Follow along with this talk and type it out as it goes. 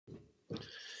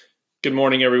Good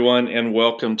morning, everyone, and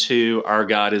welcome to Our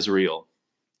God is Real,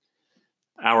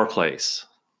 our place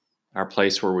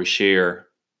where we share,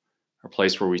 our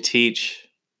place where we teach,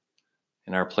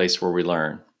 and our place where we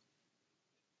learn.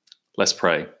 Let's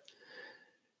pray.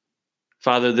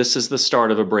 Father, this is the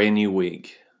start of a brand new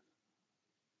week.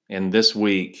 And this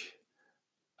week,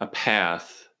 a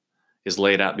path is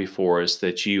laid out before us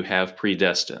that you have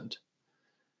predestined.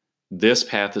 This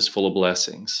path is full of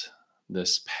blessings.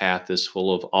 This path is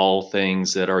full of all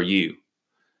things that are you.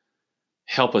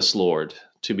 Help us, Lord,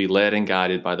 to be led and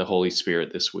guided by the Holy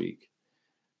Spirit this week,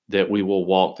 that we will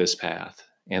walk this path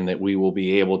and that we will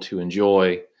be able to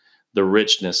enjoy the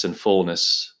richness and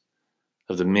fullness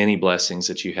of the many blessings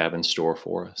that you have in store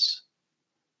for us.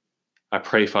 I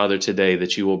pray, Father, today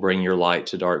that you will bring your light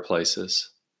to dark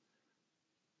places,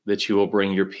 that you will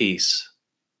bring your peace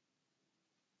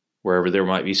wherever there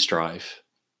might be strife,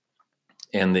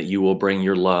 and that you will bring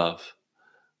your love,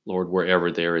 Lord,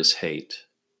 wherever there is hate.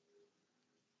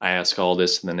 I ask all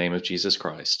this in the name of Jesus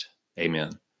Christ.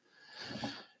 Amen.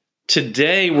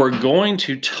 Today, we're going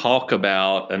to talk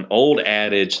about an old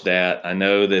adage that I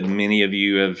know that many of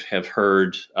you have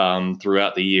heard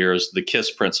throughout the years, the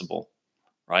KISS principle,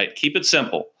 right? Keep it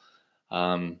simple.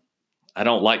 I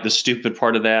don't like the stupid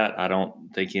part of that. I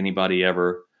don't think anybody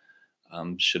ever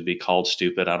should be called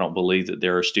stupid. I don't believe that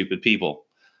there are stupid people.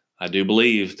 I do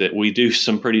believe that we do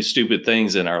some pretty stupid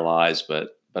things in our lives, but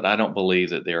I don't believe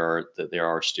that there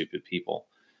are stupid people.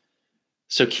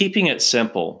 So keeping it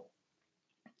simple,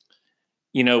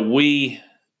 a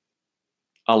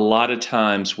lot of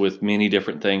times with many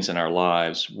different things in our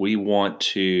lives, we want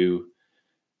to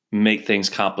make things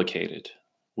complicated.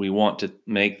 We want to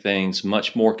make things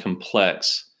much more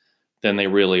complex than they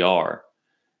really are.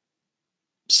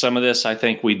 Some of this I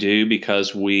think we do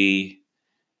because we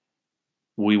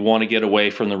want to get away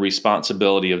from the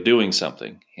responsibility of doing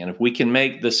something. And if we can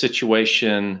make the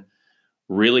situation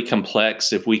really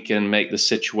complex, if we can make the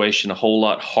situation a whole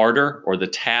lot harder or the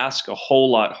task a whole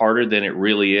lot harder than it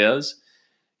really is,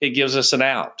 it gives us an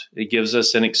out. It gives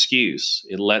us an excuse.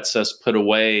 It lets us put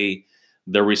away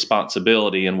the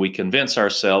responsibility, and we convince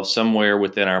ourselves somewhere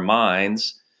within our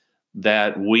minds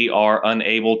that we are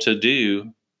unable to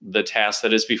do the task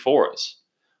that is before us,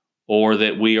 or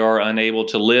that we are unable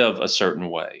to live a certain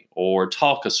way, or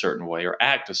talk a certain way, or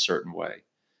act a certain way.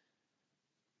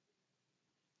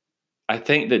 I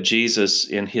think that Jesus,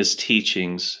 in his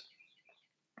teachings,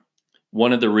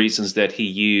 one of the reasons that he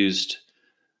used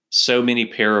so many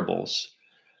parables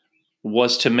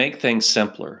was to make things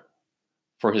simpler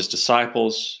for his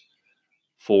disciples,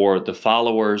 for the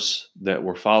followers that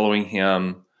were following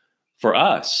him, for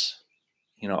us.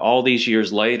 All these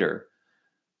years later,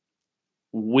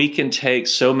 we can take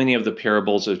so many of the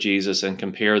parables of Jesus and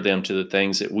compare them to the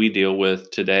things that we deal with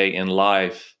today in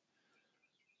life,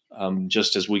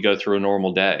 just as we go through a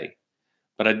normal day.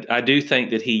 But I do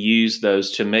think that he used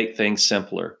those to make things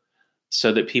simpler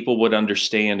so that people would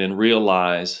understand and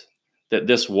realize that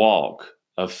this walk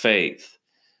of faith,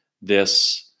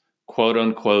 this quote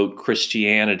unquote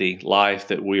Christianity life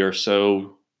that we are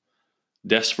so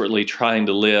desperately trying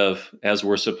to live as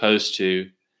we're supposed to,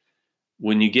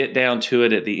 when you get down to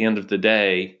it at the end of the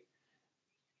day,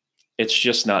 it's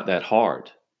just not that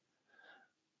hard.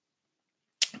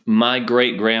 My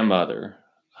great-grandmother,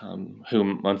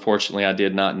 whom unfortunately I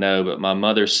did not know, but my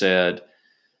mother said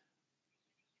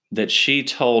that she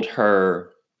told her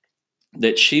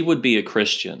that she would be a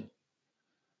Christian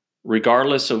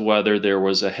regardless of whether there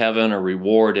was a heaven or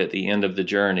reward at the end of the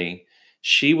journey.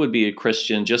 She would be a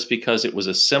Christian just because it was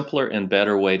a simpler and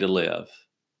better way to live.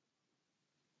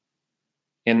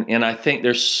 And I think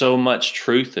there's so much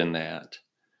truth in that.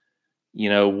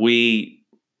 We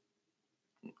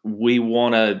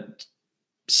want to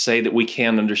say that we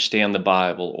can't understand the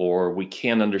Bible, or we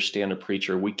can't understand a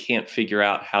preacher. We can't figure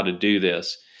out how to do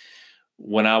this.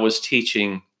 When I was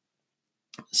teaching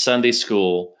Sunday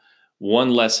school, one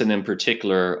lesson in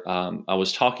particular, I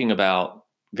was talking about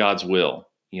God's will,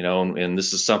 and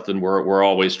this is something we're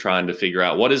always trying to figure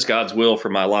out. What is God's will for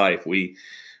my life?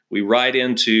 We write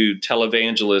into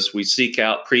televangelists, we seek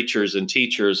out preachers and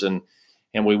teachers, and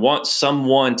we want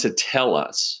someone to tell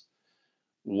us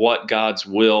what God's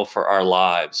will for our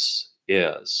lives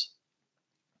is.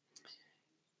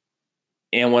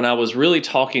 And when I was really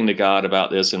talking to God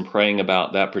about this and praying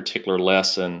about that particular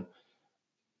lesson,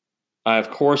 I,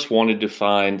 of course, wanted to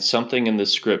find something in the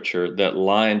scripture that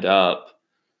lined up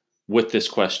with this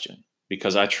question,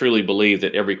 because I truly believe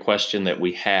that every question that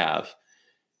we have,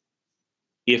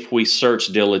 if we search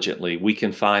diligently, we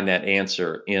can find that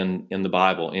answer in the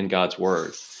Bible, in God's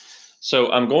Word.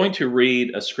 So I'm going to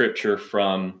read a scripture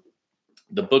from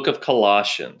the book of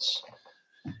Colossians.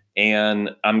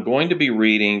 And I'm going to be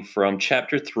reading from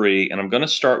chapter 3, and I'm going to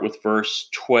start with verse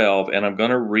 12, and I'm going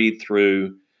to read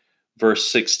through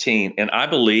verse 16. And I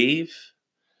believe,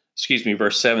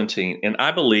 verse 17. And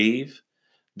I believe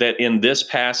that in this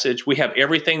passage, we have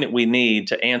everything that we need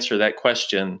to answer that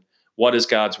question, what is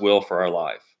God's will for our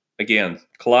life? Again,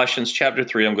 Colossians chapter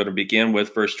 3, I'm going to begin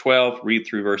with verse 12, read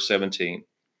through verse 17.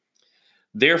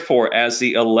 Therefore, as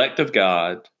the elect of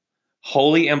God,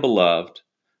 holy and beloved,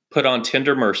 put on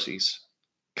tender mercies,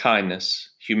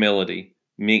 kindness, humility,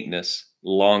 meekness,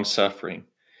 long-suffering,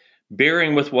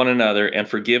 bearing with one another and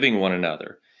forgiving one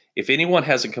another. If anyone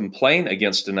has a complaint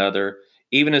against another,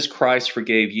 even as Christ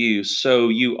forgave you, so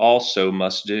you also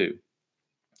must do.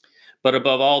 But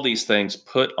above all these things,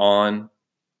 put on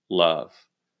love,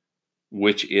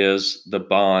 which is the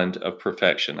bond of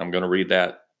perfection. I'm going to read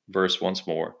that verse once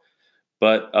more.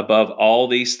 But above all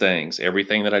these things,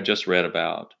 everything that I just read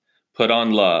about, put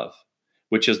on love,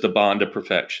 which is the bond of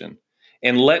perfection.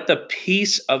 And let the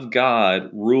peace of God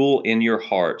rule in your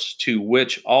hearts, to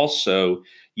which also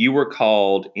you were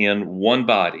called in one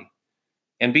body.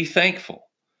 And be thankful.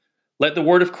 Let the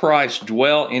word of Christ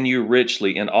dwell in you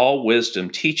richly in all wisdom,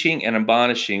 teaching and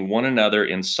admonishing one another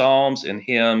in psalms and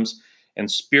hymns and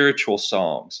spiritual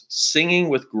songs, singing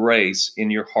with grace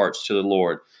in your hearts to the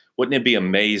Lord. Wouldn't it be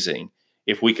amazing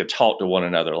if we could talk to one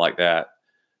another like that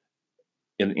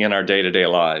in our day-to-day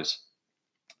lives?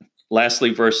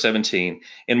 Lastly, verse 17,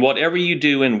 and whatever you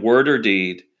do in word or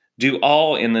deed, do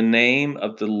all in the name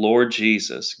of the Lord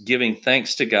Jesus, giving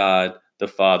thanks to God the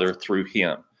Father through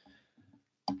him.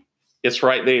 It's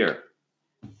right there.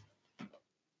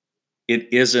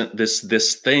 It isn't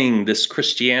this thing, this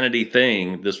Christianity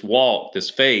thing, this walk, this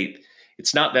faith.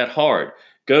 It's not that hard.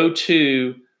 Go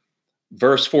to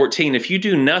verse 14. If you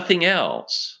do nothing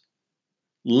else,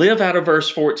 live out of verse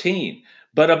 14.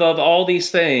 But above all these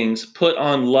things, put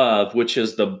on love, which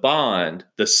is the bond,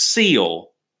 the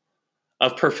seal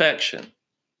of perfection.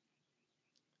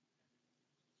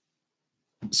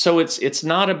 So it's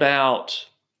not about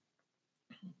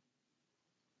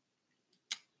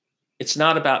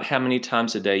how many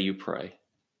times a day you pray.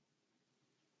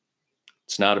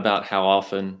 It's not about how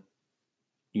often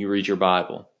you read your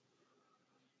Bible.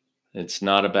 It's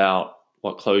not about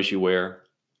what clothes you wear.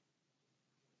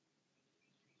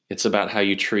 It's about how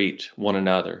you treat one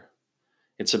another.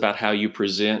 It's about how you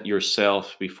present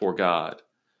yourself before God.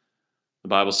 The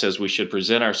Bible says we should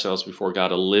present ourselves before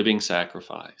God a living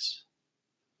sacrifice.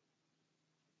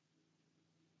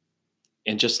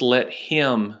 And just let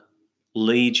him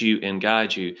lead you and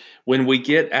guide you. When we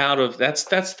get out of, that's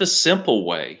the simple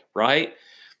way, right?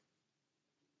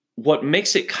 What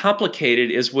makes it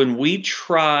complicated is when we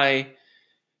try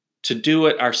to do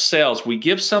it ourselves. We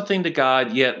give something to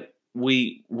God, yet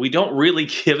we don't really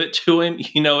give it to him.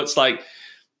 You know, it's like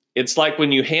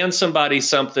when you hand somebody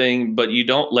something, but you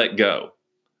don't let go.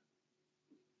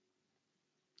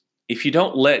 If you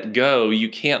don't let go, you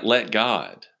can't let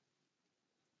God.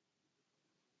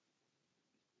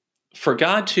 For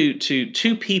God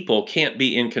two people can't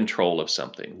be in control of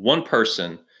something. One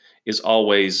person is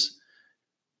always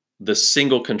the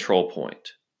single control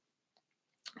point.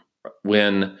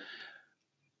 When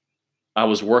I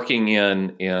was working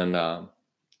in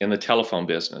the telephone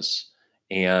business,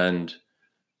 and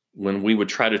when we would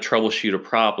try to troubleshoot a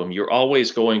problem, you're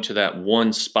always going to that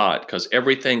one spot because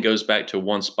everything goes back to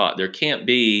one spot. There can't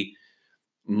be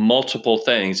multiple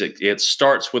things. It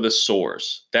starts with a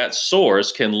source. That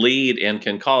source can lead and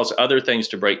can cause other things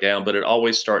to break down, but it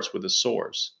always starts with a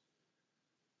source.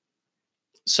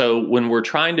 So when we're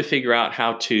trying to figure out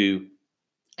how to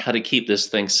keep this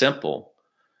thing simple,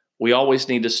 we always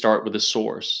need to start with a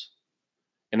source.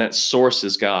 And that source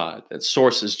is God. That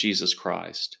source is Jesus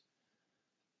Christ.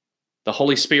 The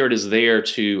Holy Spirit is there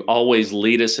to always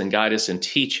lead us and guide us and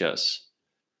teach us.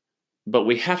 But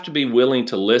we have to be willing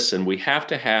to listen. We have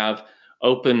to have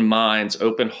open minds,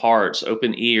 open hearts,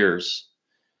 open ears.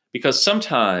 Because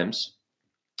sometimes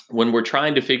when we're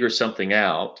trying to figure something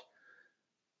out,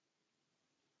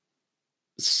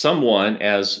 someone,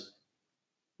 as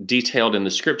detailed in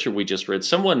the scripture we just read,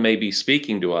 someone may be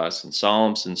speaking to us in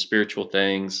Psalms and spiritual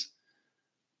things.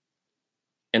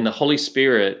 And the Holy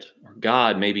Spirit, or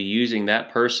God, may be using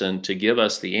that person to give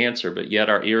us the answer, but yet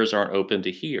our ears aren't open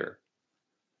to hear.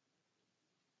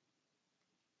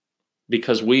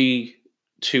 Because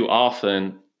too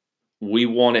often, we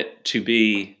want it to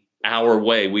be our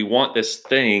way. We want this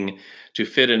thing to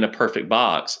fit in a perfect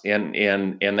box. And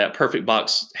that perfect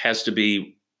box has to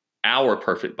be our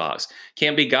perfect box.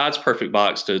 Can't be God's perfect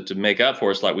box to make up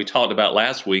for us like we talked about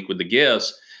last week with the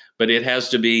gifts, but it has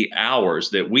to be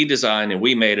ours, that we designed and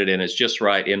we made it and it's just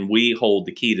right, and we hold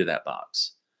the key to that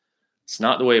box. It's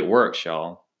not the way it works,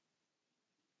 y'all.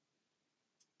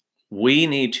 We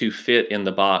need to fit in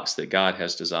the box that God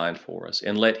has designed for us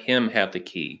and let Him have the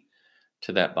key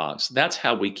to that box. That's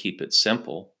how we keep it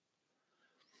simple.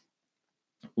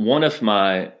 One of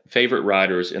my favorite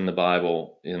writers in the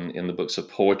Bible, in the books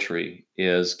of poetry,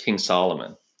 is King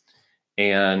Solomon.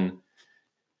 And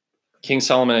King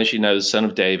Solomon, as you know, the son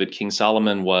of David, King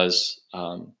Solomon was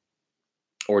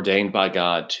ordained by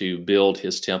God to build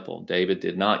his temple. David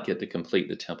did not get to complete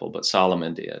the temple, but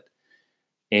Solomon did.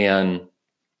 And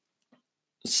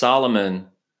Solomon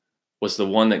was the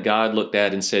one that God looked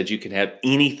at and said, you can have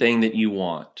anything that you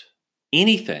want.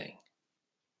 Anything.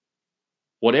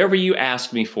 Whatever you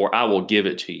ask me for, I will give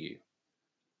it to you.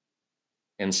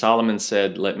 And Solomon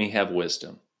said, let me have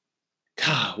wisdom.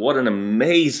 God, what an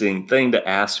amazing thing to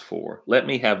ask for. Let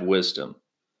me have wisdom.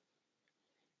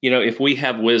 You know, if we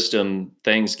have wisdom,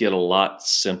 things get a lot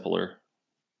simpler,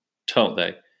 don't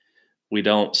they? We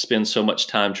don't spend so much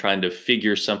time trying to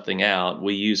figure something out.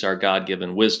 We use our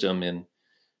God-given wisdom and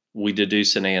we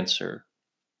deduce an answer,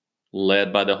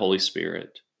 led by the Holy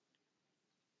Spirit,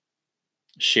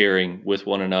 sharing with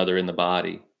one another in the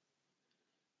body,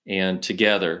 and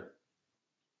together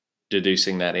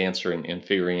deducing that answer and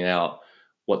figuring out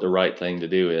what the right thing to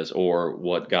do is, or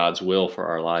what God's will for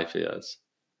our life is.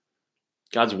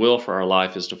 God's will for our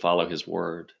life is to follow His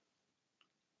word.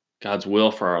 God's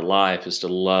will for our life is to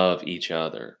love each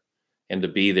other and to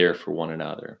be there for one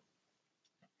another.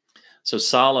 So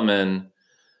Solomon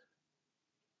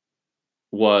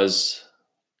was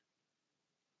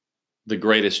the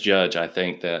greatest judge, I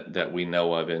think, that we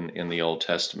know of in the Old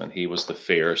Testament. He was the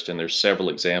fairest, and there's several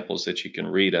examples that you can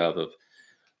read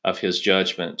of his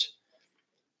judgment.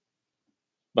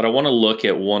 But I want to look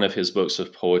at one of his books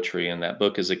of poetry, and that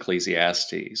book is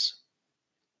Ecclesiastes.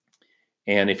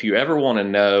 And if you ever want to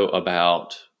know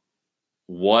about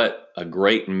what a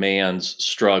great man's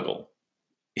struggle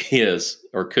is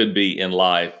or could be in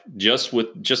life, just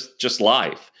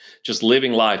life, just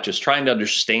living life, just trying to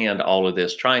understand all of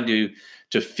this, trying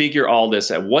to figure all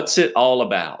this out, what's it all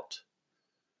about?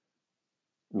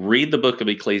 Read the book of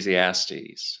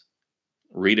Ecclesiastes.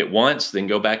 Read it once, then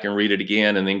go back and read it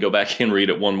again, and then go back and read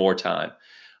it one more time.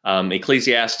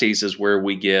 Ecclesiastes is where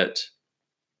we get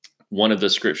one of the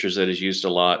scriptures that is used a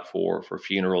lot for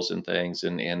funerals and things,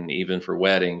 and even for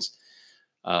weddings.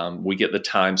 We get the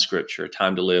time scripture: a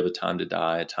time to live, a time to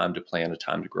die, a time to plant, a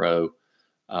time to grow.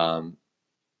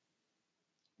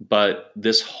 But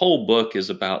this whole book is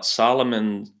about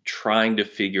Solomon trying to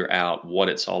figure out what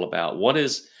it's all about.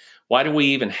 Why do we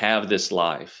even have this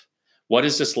life? What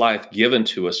is this life given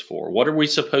to us for? What are we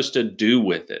supposed to do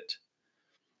with it?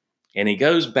 And he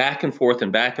goes back and forth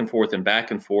and back and forth and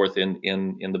back and forth in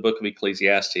the book of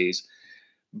Ecclesiastes.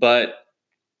 But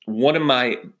one of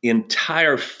my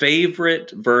entire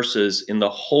favorite verses in the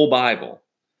whole Bible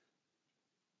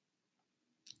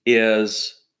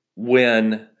is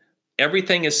when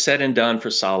everything is said and done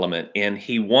for Solomon, and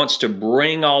he wants to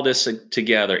bring all this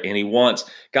together, and he wants,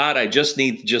 God, just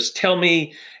tell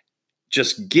me,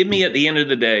 just give me at the end of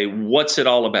the day, what's it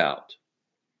all about?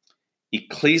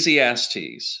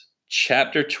 Ecclesiastes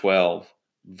chapter 12,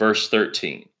 verse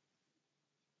 13.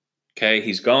 Okay,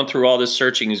 he's gone through all this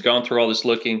searching, he's gone through all this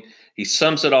looking, he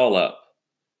sums it all up.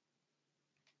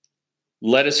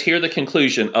 Let us hear the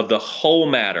conclusion of the whole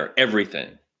matter,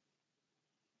 everything.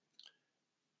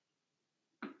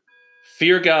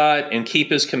 Fear God and keep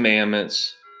His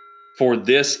commandments, for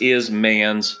this is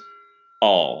man's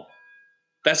all.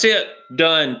 That's it.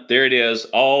 Done. There it is.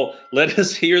 All. Let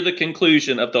us hear the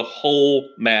conclusion of the whole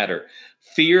matter.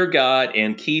 Fear God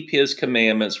and keep His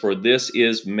commandments, for this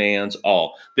is man's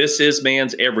all. This is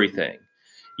man's everything.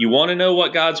 You want to know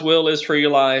what God's will is for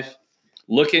your life?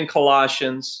 Look in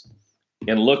Colossians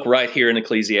and look right here in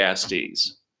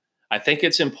Ecclesiastes. I think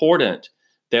it's important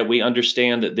that we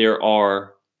understand that there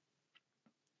are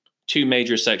two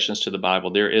major sections to the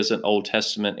Bible. There is an Old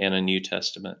Testament and a New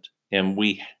Testament. And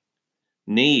we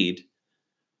need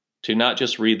to not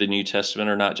just read the New Testament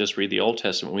or not just read the Old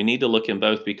Testament. We need to look in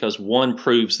both, because one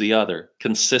proves the other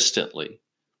consistently.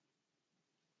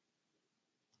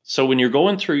 So when you're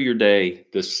going through your day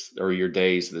your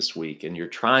days this week, and you're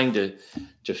trying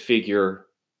to figure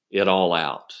it all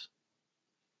out,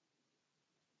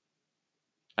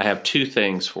 I have two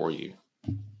things for you.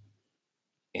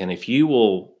 And if you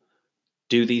will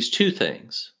do these two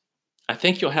things, I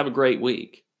think you'll have a great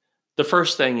week. The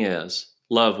first thing is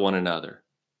love one another,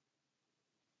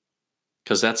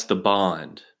 because that's the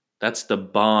bond That's the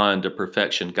bond of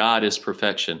perfection. God is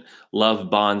perfection. Love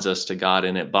bonds us to God,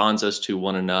 and it bonds us to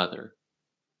one another.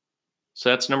 So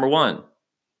that's number one.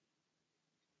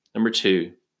 Number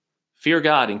two, fear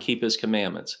God and keep his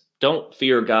commandments. Don't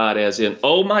fear God as in,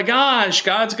 oh my gosh,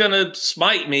 God's going to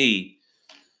smite me.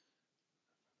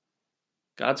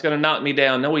 God's going to knock me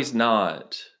down. No, he's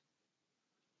not.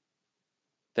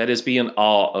 That is be in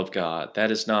awe of God.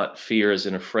 That is not fear as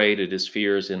in afraid. It is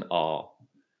fear as in awe.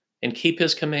 And keep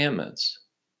his commandments.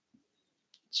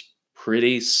 It's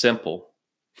pretty simple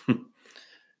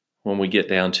when we get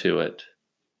down to it.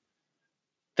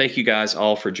 Thank you guys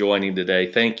all for joining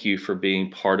today. Thank you for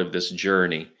being part of this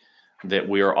journey that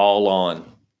we are all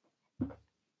on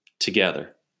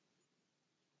together.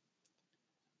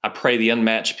 I pray the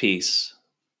unmatched peace,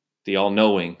 the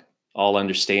all-knowing,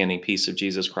 all-understanding peace of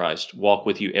Jesus Christ walk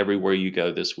with you everywhere you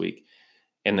go this week,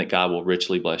 and that God will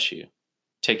richly bless you.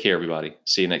 Take care, everybody.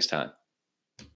 See you next time.